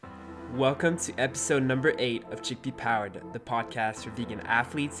Welcome to episode number 8 of Chickpea Powered, the podcast for vegan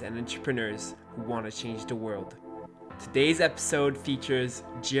athletes and entrepreneurs who want to change the world. Today's episode features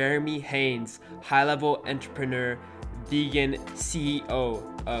Jeremy Haynes, high-level entrepreneur, vegan CEO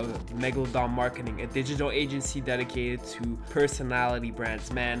of Megalodon Marketing, a digital agency dedicated to personality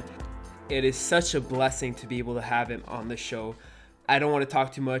brands. Man, it is such a blessing to be able to have him on the show. I don't want to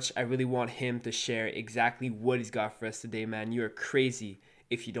talk too much. I really want him to share exactly what he's got for us today, man. You are crazy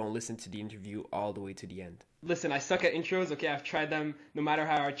if you don't listen to the interview all the way to the end. Listen, I suck at intros. Okay, I've tried them no matter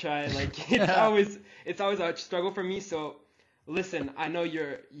how I try. Like it's always a struggle for me. So listen, I know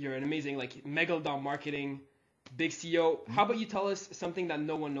you're an amazing Megalodon Marketing big CEO. How about you tell us something that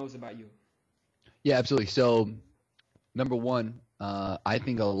no one knows about you? Yeah, absolutely. So number one, I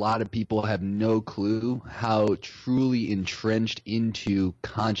think a lot of people have no clue how truly entrenched into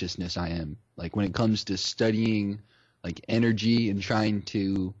consciousness I am. Like when it comes to studying like energy and trying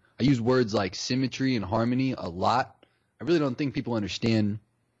to, I use words like symmetry and harmony a lot. I really don't think people understand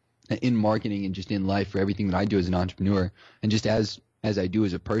in marketing and just in life for everything that I do as an entrepreneur and just as I do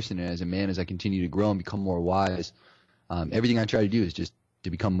as a person and as a man, as I continue to grow and become more wise. Everything I try to do is just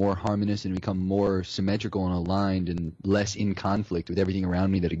to become more harmonious and become more symmetrical and aligned and less in conflict with everything around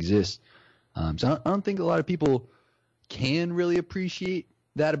me that exists. So I don't think a lot of people can really appreciate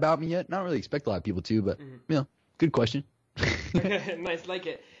that about me yet. Not really expect a lot of people to, but you know, good question. Nice, like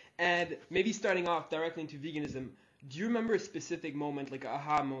it. And maybe starting off directly into veganism, do you remember a specific moment, like an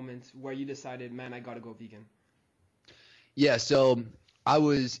aha moment, where you decided, man, I gotta go vegan? Yeah, so I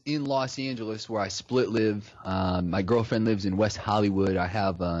was in Los Angeles where I split live. My girlfriend lives in West Hollywood. I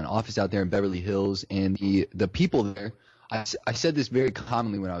have an office out there in Beverly Hills, and the people there, I said this very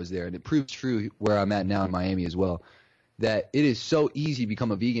commonly when I was there, and it proves true where I'm at now in Miami as well, that it is so easy to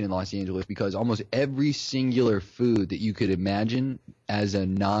become a vegan in Los Angeles because almost every singular food that you could imagine as a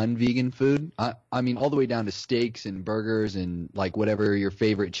non-vegan food, I mean all the way down to steaks and burgers and like whatever your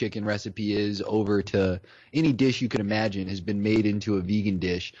favorite chicken recipe is over to any dish you could imagine has been made into a vegan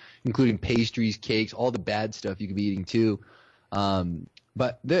dish, including pastries, cakes, all the bad stuff you could be eating too.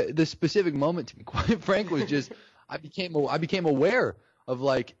 But the specific moment, to be quite frank, was just I became aware of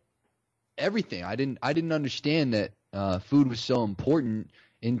like everything. I didn't understand that food was so important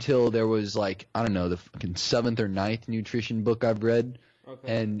until there was like, I don't know, the fucking 7th or 9th nutrition book I've read.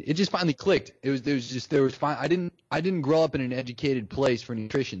 Okay. And it just finally clicked. I didn't grow up in an educated place for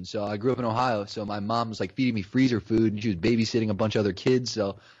nutrition. So I grew up in Ohio. So my mom was like feeding me freezer food and she was babysitting a bunch of other kids.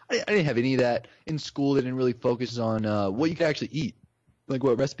 So I didn't have any of that in school. They didn't really focus on what you could actually eat, like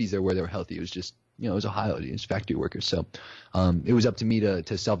what recipes there were that were healthy. It was just, you know, it was Ohio. It was factory workers. So it was up to me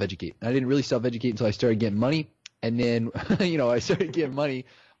to self-educate. I didn't really self-educate until I started getting money. And then, you know, I started getting money.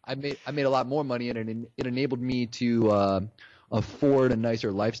 I made a lot more money, and it enabled me to afford a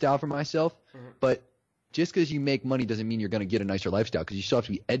nicer lifestyle for myself. Mm-hmm. But just because you make money doesn't mean you're going to get a nicer lifestyle, because you still have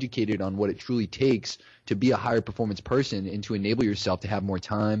to be educated on what it truly takes to be a higher performance person and to enable yourself to have more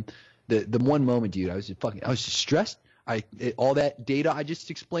time. The one moment, dude, I was just stressed. All that data I just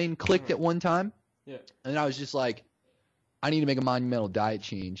explained clicked at one time. Yeah. And I was just like, I need to make a monumental diet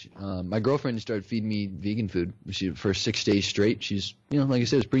change. My girlfriend started feeding me vegan food for 6 days straight. She's, you know, like I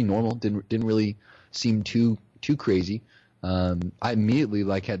said, it's pretty normal. Didn't really seem too crazy. I immediately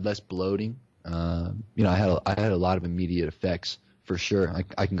had less bloating. You know, I had a lot of immediate effects for sure.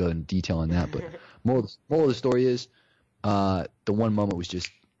 I can go into detail on that, but moral of the story is, the one moment was just,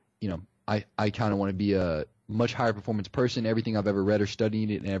 you know, I kind of want to be a much higher performance person. Everything I've ever read or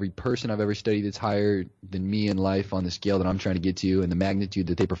studied, and every person I've ever studied that's higher than me in life on the scale that I'm trying to get to and the magnitude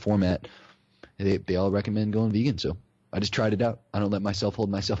that they perform at, they all recommend going vegan. So I just tried it out. I don't let myself hold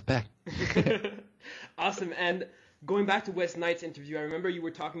myself back. Awesome. And going back to Wes Knight's interview, I remember you were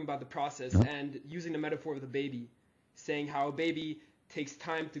talking about the process and using the metaphor of the baby, saying how a baby takes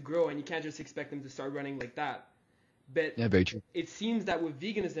time to grow and you can't just expect them to start running like that. But yeah, very true. It seems that with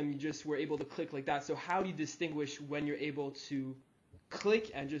veganism, you just were able to click like that. So how do you distinguish when you're able to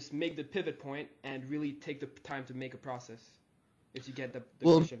click and just make the pivot point and really take the time to make a process, if you get the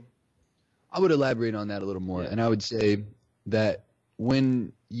question? I would elaborate on that a little more. Yeah. And I would say that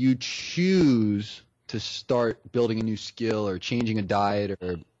when you choose to start building a new skill or changing a diet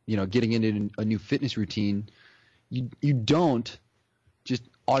or, you know, getting into a new fitness routine, you don't just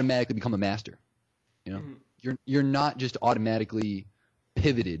automatically become a master, you know? Mm-hmm. You're not just automatically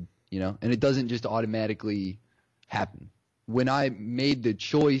pivoted, you know, and it doesn't just automatically happen. When I made the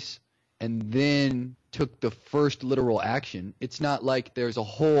choice and then took the first literal action, it's not like there's a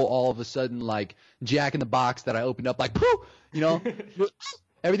whole all of a sudden like Jack in the Box that I opened up like, poof, you know,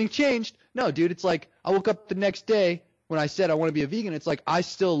 everything changed. No, dude, it's like I woke up the next day when I said I want to be a vegan, it's like I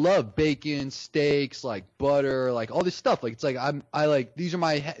still love bacon, steaks, like butter, like all this stuff. Like it's like these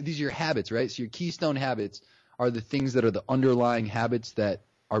are your habits, right? So your keystone habits are the things that are the underlying habits that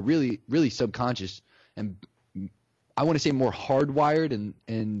are really, really subconscious and I want to say more hardwired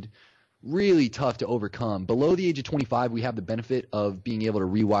and really tough to overcome. Below the age of 25, we have the benefit of being able to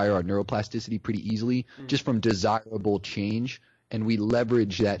rewire our neuroplasticity pretty easily just from desirable change. And we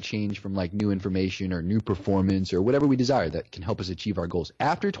leverage that change from like new information or new performance or whatever we desire that can help us achieve our goals.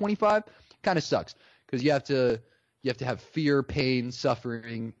 After 25, kind of sucks because you have to have fear, pain,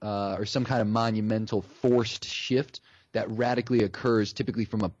 suffering, or some kind of monumental forced shift that radically occurs typically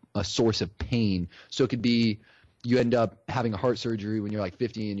from a source of pain. So it could be you end up having a heart surgery when you're like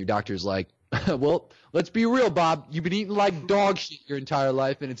 50 and your doctor's like, well, let's be real, Bob. You've been eating like dog shit your entire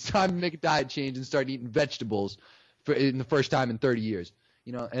life and it's time to make a diet change and start eating vegetables in the first time in 30 years,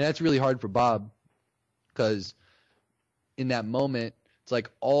 you know, and that's really hard for Bob because in that moment, it's like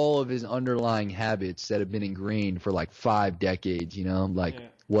all of his underlying habits that have been ingrained for like 5 decades, you know, like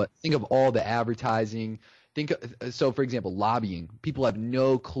think of all the advertising. So for example, lobbying, people have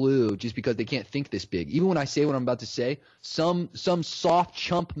no clue just because they can't think this big. Even when I say what I'm about to say, some soft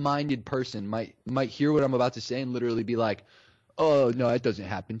chump minded person might hear what I'm about to say and literally be like, oh, no, that doesn't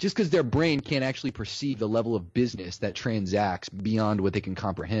happen. Just because their brain can't actually perceive the level of business that transacts beyond what they can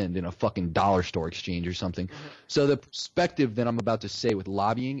comprehend in a fucking dollar store exchange or something. So the perspective that I'm about to say with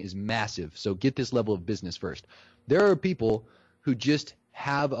lobbying is massive. So get this level of business first. There are people who just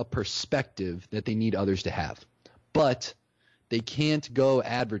have a perspective that they need others to have, but they can't go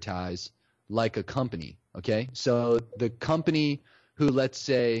advertise like a company, okay? So the company who, let's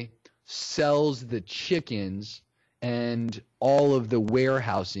say, sells the chickens and all of the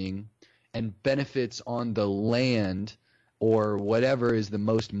warehousing and benefits on the land or whatever is the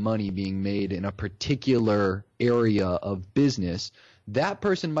most money being made in a particular area of business, that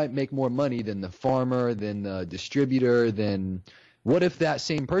person might make more money than the farmer, than the distributor, than what if that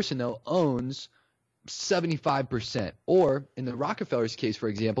same person, though, owns 75%? Or in the Rockefellers' case, for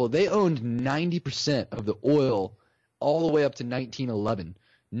example, they owned 90% of the oil all the way up to 1911.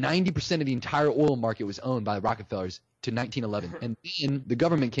 90% of the entire oil market was owned by the Rockefellers to 1911. And then the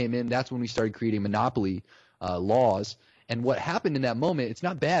government came in. That's when we started creating monopoly laws. And what happened in that moment, it's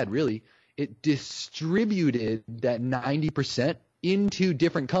not bad, really. It distributed that 90% into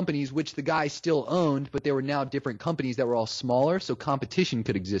different companies, which the guy still owned, but they were now different companies that were all smaller, so competition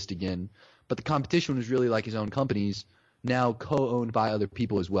could exist again. But the competition was really like his own companies, now co-owned by other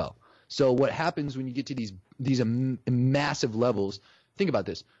people as well. So what happens when you get to these massive levels, think about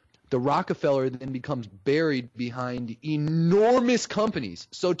this. The Rockefeller then becomes buried behind enormous companies.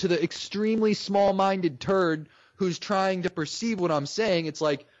 So to the extremely small-minded turd who's trying to perceive what I'm saying, it's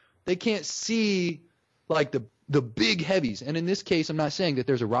like they can't see like the big heavies. And in this case, I'm not saying that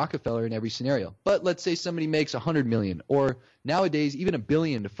there's a Rockefeller in every scenario. But let's say somebody makes $100 million, or nowadays even $1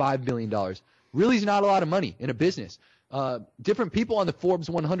 billion to $5 billion. Really is not a lot of money in a business. Different people on the Forbes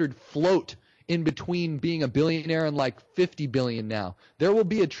 100 float in between being a billionaire and like 50 billion now. There will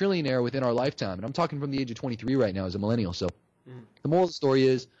be a trillionaire within our lifetime. And I'm talking from the age of 23 right now as a millennial. So the moral of the story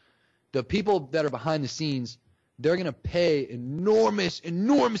is the people that are behind the scenes, they're going to pay enormous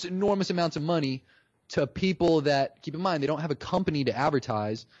amounts of money to people that, keep in mind, they don't have a company to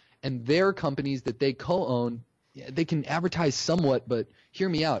advertise, and their companies that they co-own, they can advertise somewhat, but hear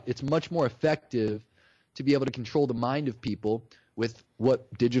me out. It's much more effective to be able to control the mind of people with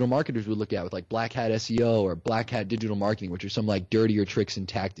what digital marketers would look at with like black hat SEO or black hat digital marketing, which are some like dirtier tricks and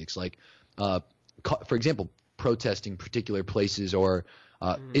tactics, like, for example, protesting particular places or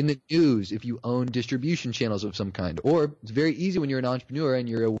in the news if you own distribution channels of some kind. Or it's very easy when you're an entrepreneur and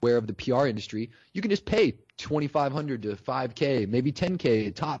you're aware of the PR industry, you can just pay $2,500 to $5K, maybe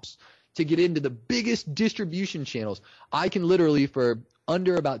 $10K tops to get into the biggest distribution channels. I can literally, for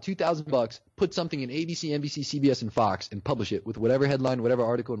under about $2,000, put something in ABC, NBC, CBS, and Fox and publish it with whatever headline, whatever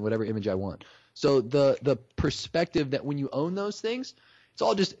article, and whatever image I want. So the perspective that when you own those things, it's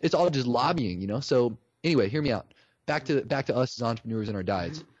all just lobbying, you know. So anyway, hear me out. Back to us as entrepreneurs and our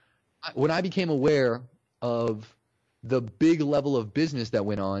diets. When I became aware of the big level of business that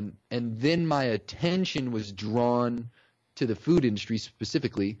went on, and then my attention was drawn to the food industry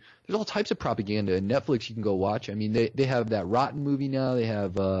specifically, there's all types of propaganda. And Netflix you can go watch. I mean, they have that Rotten movie now. They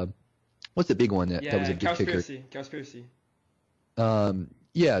have what's the big one that was a big kicker? Cowspiracy.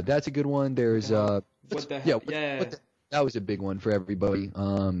 Yeah, that's a good one. There's that was a big one for everybody.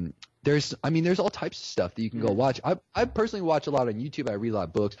 There's all types of stuff that you can go watch. I personally watch a lot on YouTube. I read a lot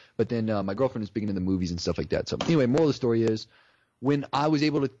of books, but then my girlfriend is big into the movies and stuff like that. So anyway, moral of the story is when I was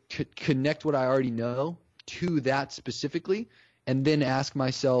able to connect what I already know to that specifically, and then ask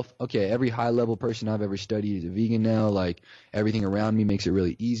myself, okay, every high-level person I've ever studied is a vegan now. Like, everything around me makes it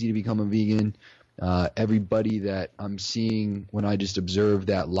really easy to become a vegan. Everybody that I'm seeing when I just observe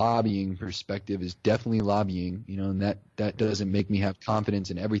that lobbying perspective is definitely lobbying, and that doesn't make me have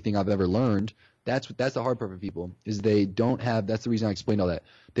confidence in everything I've ever learned. That's the hard part for people, is they don't have, that's the reason I explained all that.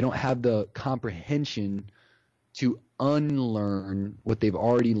 They don't have the comprehension to unlearn what they've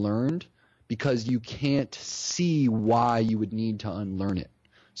already learned, because you can't see why you would need to unlearn it.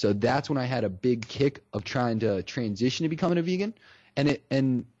 So that's when I had a big kick of trying to transition to becoming a vegan.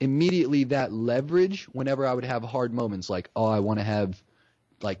 And immediately that leverage, whenever I would have hard moments, like, oh, I want to have,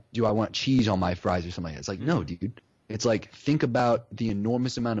 like, do I want cheese on my fries or something like that? It's like, no, dude. It's like, think about the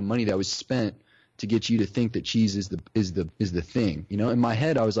enormous amount of money that was spent to get you to think that cheese is the thing. In my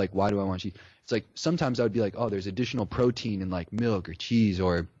head, I was like, why do I want cheese? It's like, sometimes I would be like, oh, there's additional protein in like milk or cheese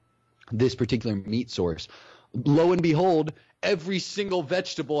or this particular meat source. Lo and behold, every single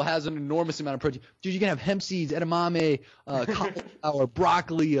vegetable has an enormous amount of protein. Dude, you can have hemp seeds, edamame, cauliflower,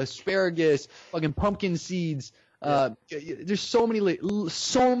 broccoli, asparagus, fucking pumpkin seeds. There's so many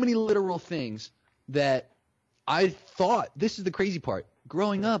literal things that I thought, this is the crazy part.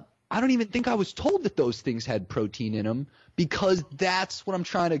 Growing up, I don't even think I was told that those things had protein in them, because that's what I'm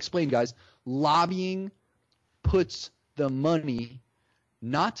trying to explain, guys. Lobbying puts the money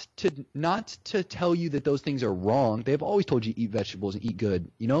not to tell you that those things are wrong. They've always told you eat vegetables and eat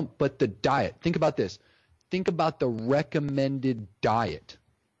good, but the diet. Think about this. Think about the recommended diet,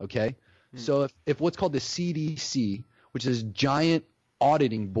 okay? So if what's called the CDC, which is a giant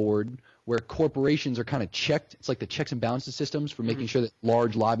auditing board where corporations are kind of checked, it's like the checks and balances systems for making sure that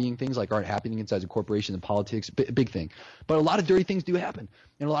large lobbying things like aren't happening inside of corporations and politics, big thing. But a lot of dirty things do happen,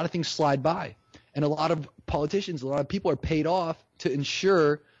 and a lot of things slide by. And a lot of politicians, a lot of people are paid off to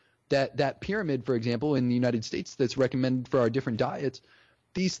ensure that that pyramid, for example, in the United States that's recommended for our different diets,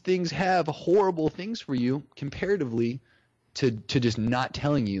 these things have horrible things for you comparatively to just not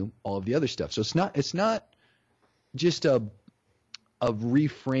telling you all of the other stuff. So it's not just a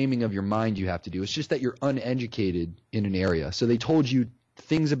reframing of your mind you have to do. It's just that you're uneducated in an area. So they told you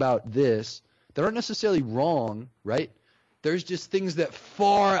things about this that aren't necessarily wrong, right? There's just things that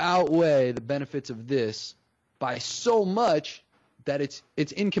far outweigh the benefits of this by so much that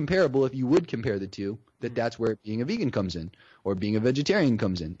it's incomparable. If you would compare the two, that's where being a vegan comes in, or being a vegetarian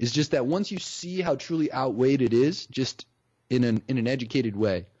comes in. It's just that once you see how truly outweighed it is, just in an educated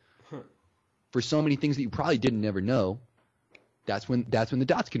way, for so many things that you probably didn't ever know, that's when the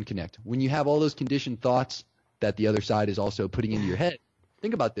dots can connect. When you have all those conditioned thoughts that the other side is also putting into your head.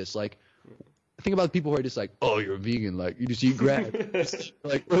 Think about this, like. Think about people who are just like, oh, you're a vegan, like you just eat grass.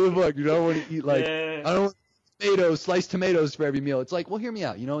 Like, what the fuck? You don't want to eat I don't want sliced tomatoes for every meal. It's like, well, hear me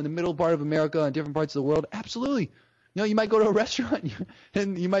out. In the middle part of America and different parts of the world, absolutely. You might go to a restaurant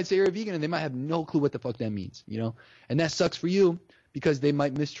and you might say you're a vegan, and they might have no clue what the fuck that means. And that sucks for you, because they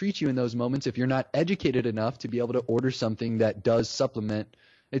might mistreat you in those moments if you're not educated enough to be able to order something that does supplement.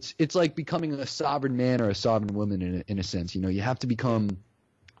 It's like becoming a sovereign man or a sovereign woman in a sense. You have to become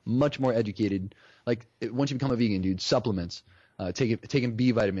much more educated. Like, once you become a vegan, dude, supplements, taking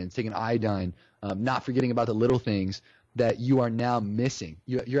B vitamins, taking iodine, not forgetting about the little things that you are now missing.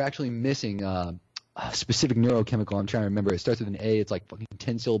 You're actually missing a specific neurochemical. I'm trying to remember. It starts with an A. It's like fucking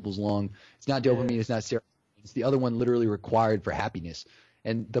 10 syllables long. It's not dopamine. It's not serotonin. It's the other one literally required for happiness.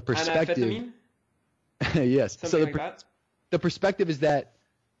 And the perspective. Yes. Something so the perspective is that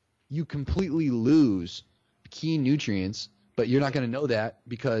you completely lose key nutrients. But you're not going to know that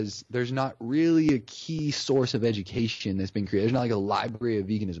because there's not really a key source of education that's been created. There's not like a library of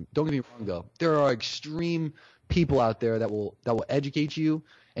veganism. Don't get me wrong, though. There are extreme people out there that will educate you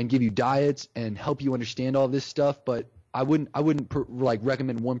and give you diets and help you understand all this stuff. But I wouldn't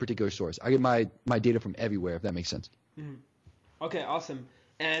recommend one particular source. I get my data from everywhere, if that makes sense. Mm-hmm. Okay, awesome.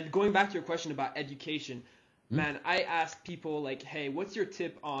 And going back to your question about education, man, I ask people like, hey, what's your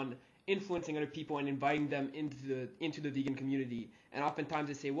tip on influencing other people and inviting them into the vegan community? And oftentimes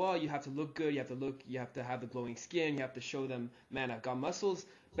they say, well, you have to look good, you have to have the glowing skin, you have to show them, man, I've got muscles.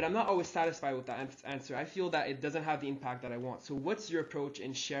 But I'm not always satisfied with that answer. I feel that it doesn't have the impact that I want. So what's your approach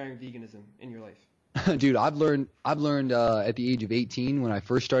in sharing veganism in your life? Dude, I've learned at the age of 18, when I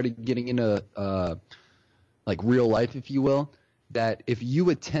first started getting into like real life, if you will, that if you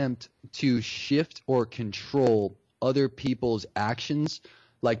attempt to shift or control other people's actions,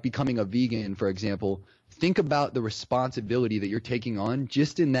 like becoming a vegan, for example, think about the responsibility that you're taking on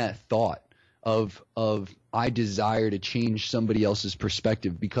just in that thought of I desire to change somebody else's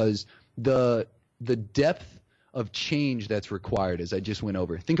perspective, because the depth of change that's required, as I just went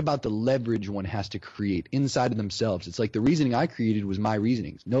over. Think about the leverage one has to create inside of themselves. It's like the reasoning I created was my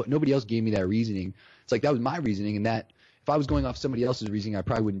reasonings. Nobody else gave me that reasoning. It's like that was my reasoning, and that if I was going off somebody else's reasoning, I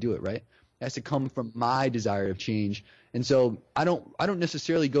probably wouldn't do it, right? It has to come from my desire of change. And so I don't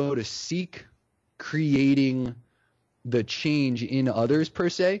necessarily go to seek creating the change in others per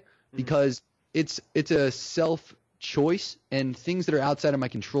se, because it's a self choice, and things that are outside of my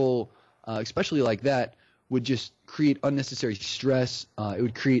control, especially like that, would just create unnecessary stress. It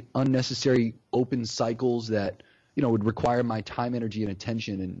would create unnecessary open cycles that, would require my time, energy, and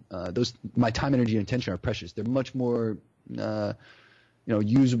attention. And my time, energy, and attention are precious. They're much more,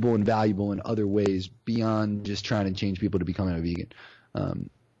 usable and valuable in other ways beyond just trying to change people to becoming a vegan.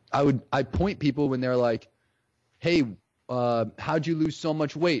 I point people when they're like, "Hey, how'd you lose so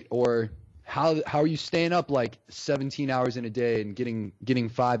much weight?" Or how are you staying up like 17 hours in a day and getting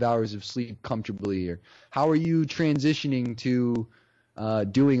 5 hours of sleep comfortably? Or how are you transitioning to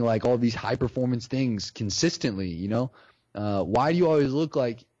doing like all these high performance things consistently? Why do you always look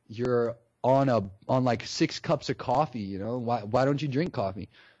like you're on like 6 cups of coffee? Why don't you drink coffee?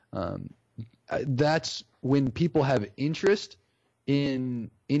 That's when people have interest in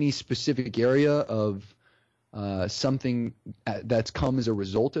any specific area of something that's come as a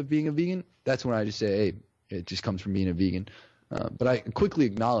result of being a vegan. That's when I just say, hey, it just comes from being a vegan. But I quickly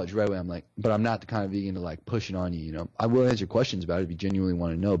acknowledge right away, I'm like, but I'm not the kind of vegan to like push it on you. I will answer questions about it if you genuinely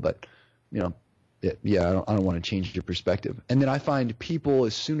want to know, but I don't want to change your perspective. And then I find people,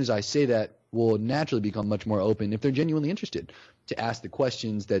 as soon as I say that, will naturally become much more open if they're genuinely interested to ask the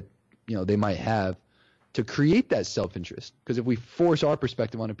questions that they might have, to create that self-interest. Because if we force our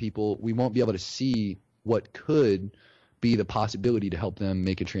perspective onto people, we won't be able to see what could be the possibility to help them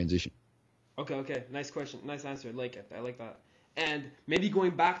make a transition. Okay. Nice question. Nice answer. I like it. I like that. And maybe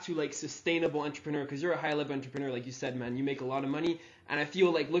going back to like sustainable entrepreneur, because you're a high level entrepreneur, like you said, man, you make a lot of money. And I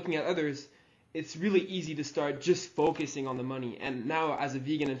feel like looking at others, it's really easy to start just focusing on the money. And now as a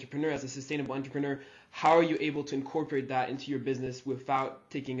vegan entrepreneur, as a sustainable entrepreneur, how are you able to incorporate that into your business without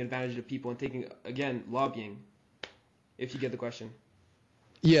taking advantage of people and taking, again, lobbying, if you get the question?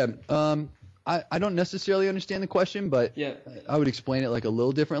 Yeah. I don't necessarily understand the question, but yeah, I would explain it like a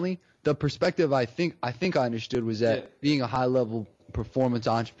little differently. The perspective I think I understood was that being a high level performance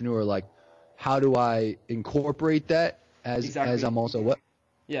entrepreneur, like how do I incorporate that as I'm also what?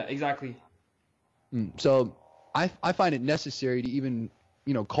 Yeah, exactly. So I find it necessary to even,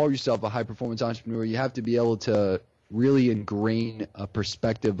 call yourself a high performance entrepreneur. You have to be able to really ingrain a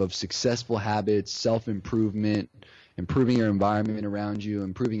perspective of successful habits, self-improvement, improving your environment around you,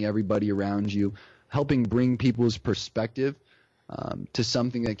 improving everybody around you, helping bring people's perspective to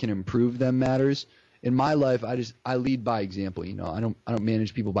something that can improve them matters. In my life, I lead by example. I don't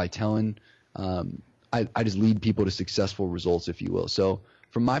manage people by telling. I just lead people to successful results, if you will. So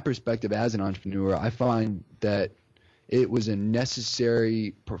from my perspective as an entrepreneur, I find that it was a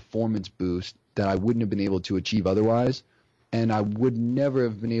necessary performance boost that I wouldn't have been able to achieve otherwise. And I would never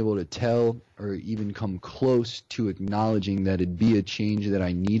have been able to tell or even come close to acknowledging that it'd be a change that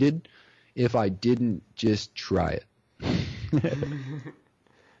I needed if I didn't just try it.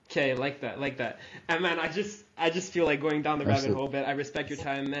 Okay, like that. And man, I just feel like going down the rabbit hole, but I respect your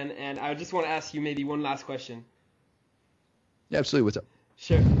time, man. And I just want to ask you maybe one last question. Yeah, absolutely. What's up?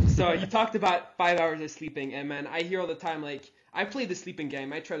 Sure. So you talked about 5 hours of sleeping, and man, I hear all the time, like, I play the sleeping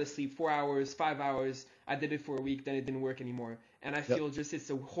game. I try to sleep 4 hours, 5 hours. I did it for a week, then it didn't work anymore. And I feel just it's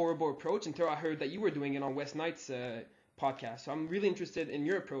a horrible approach until I heard that you were doing it on West Knight's podcast. So I'm really interested in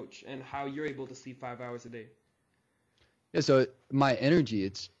your approach and how you're able to sleep 5 hours a day. Yeah, so my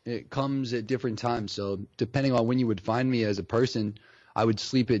energy, it comes at different times. So depending on when you would find me as a person, I would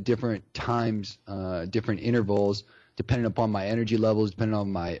sleep at different times, different intervals, depending upon my energy levels, depending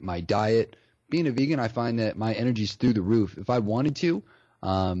on my diet. Being a vegan, I find that my energy's through the roof. If I wanted to,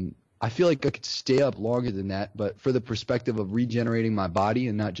 I feel like I could stay up longer than that, but for the perspective of regenerating my body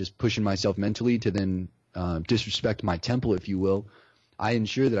and not just pushing myself mentally to then disrespect my temple, if you will, I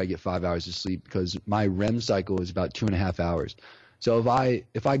ensure that I get 5 hours of sleep because my REM cycle is about 2.5 hours. So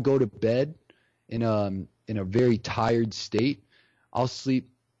if I go to bed in a very tired state, I'll sleep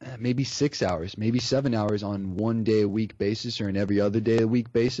maybe 6 hours, maybe 7 hours on 1 day a week basis or an every other day a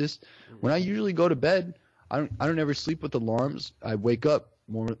week basis. When I usually go to bed, I don't ever sleep with alarms. I wake up.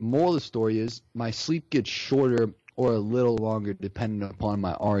 Moral of the story is my sleep gets shorter or a little longer depending upon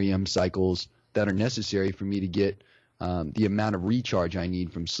my REM cycles that are necessary for me to get the amount of recharge I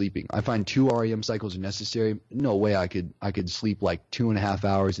need from sleeping. I find 2 REM cycles are necessary. No way I could sleep like 2.5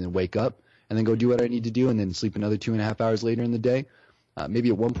 hours and then wake up and then go do what I need to do and then sleep another 2.5 hours later in the day. Maybe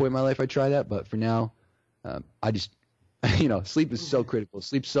at one point in my life I try that, but for now, I just, sleep is so critical.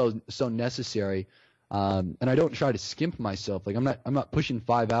 Sleep's so necessary. And I don't try to skimp myself. Like I'm not pushing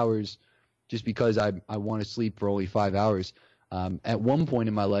 5 hours just because I want to sleep for only 5 hours. At one point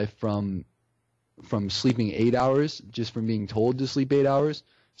in my life, from sleeping 8 hours, just from being told to sleep 8 hours,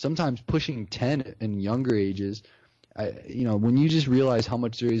 sometimes pushing 10 in younger ages, when you just realize how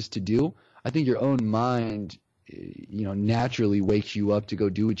much there is to do, I think your own mind, naturally wakes you up to go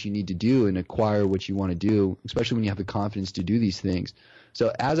do what you need to do and acquire what you want to do, especially when you have the confidence to do these things.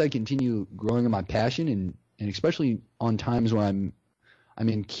 So as I continue growing in my passion and especially on times when I'm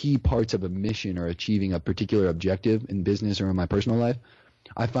in key parts of a mission or achieving a particular objective in business or in my personal life,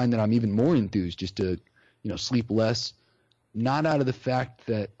 I find that I'm even more enthused just to, sleep less, not out of the fact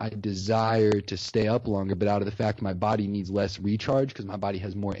that I desire to stay up longer, but out of the fact my body needs less recharge because my body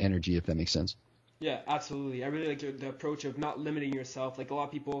has more energy, if that makes sense. Yeah, absolutely. I really like the approach of not limiting yourself. Like a lot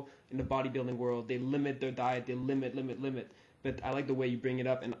of people in the bodybuilding world, they limit their diet, they limit. But I like the way you bring it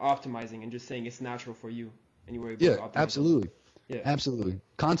up and optimizing and just saying it's natural for you and you were able to optimize. Absolutely. Yeah, absolutely.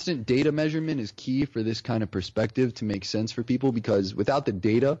 Constant data measurement is key for this kind of perspective to make sense for people, because without the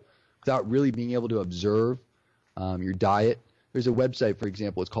data, without really being able to observe your diet, there's a website, for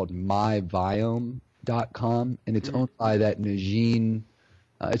example, it's called myviome.com, and it's owned by that Najeen.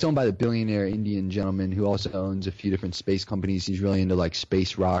 It's owned by the billionaire Indian gentleman who also owns a few different space companies. He's really into like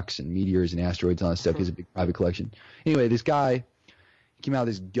space rocks and meteors and asteroids and all that stuff. He has a big private collection. Anyway, this guy came out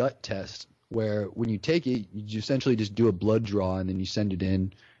with this gut test where when you take it, you essentially just do a blood draw and then you send it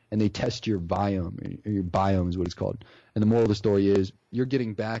in and they test your biome, or your biome is what it's called. And the moral of the story is you're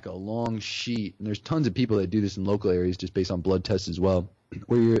getting back a long sheet, and there's tons of people that do this in local areas just based on blood tests as well,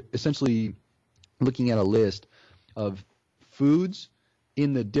 where you're essentially looking at a list of foods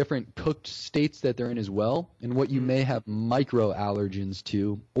in the different cooked states that they're in as well, and what you may have micro allergens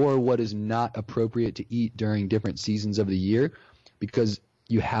to, or what is not appropriate to eat during different seasons of the year, because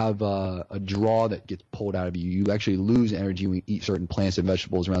you have a draw that gets pulled out of you. You actually lose energy when you eat certain plants and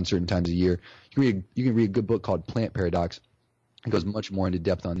vegetables around certain times of year. You can read a good book called Plant Paradox. It goes much more into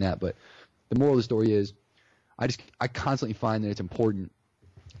depth on that. But the moral of the story is I constantly find that it's important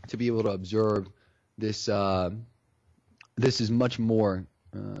to be able to observe this. This is much more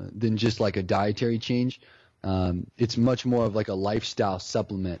than just like a dietary change. It's much more of like a lifestyle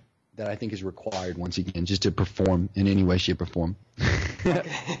supplement that I think is required, once again, just to perform in any way, shape, or form.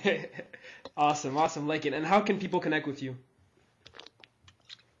 Awesome. Like it. And how can people connect with you?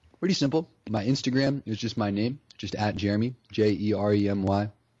 Pretty simple. My Instagram is just my name, just at Jeremy, Jeremy.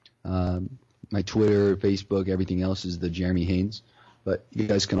 My Twitter, Facebook, everything else is the Jeremy Haynes. But you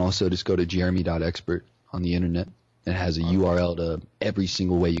guys can also just go to jeremy.expert on the internet. It has a URL to every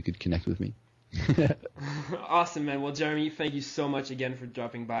single way you could connect with me. Awesome, man. Well, Jeremy, thank you so much again for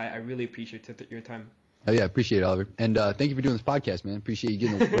dropping by. I really appreciate your time. Oh, yeah, appreciate it, Oliver. And thank you for doing this podcast, man. Appreciate you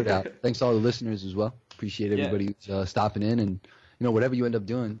getting the word out. Thanks to all the listeners as well. Appreciate everybody who's stopping in. And, whatever you end up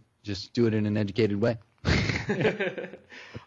doing, just do it in an educated way.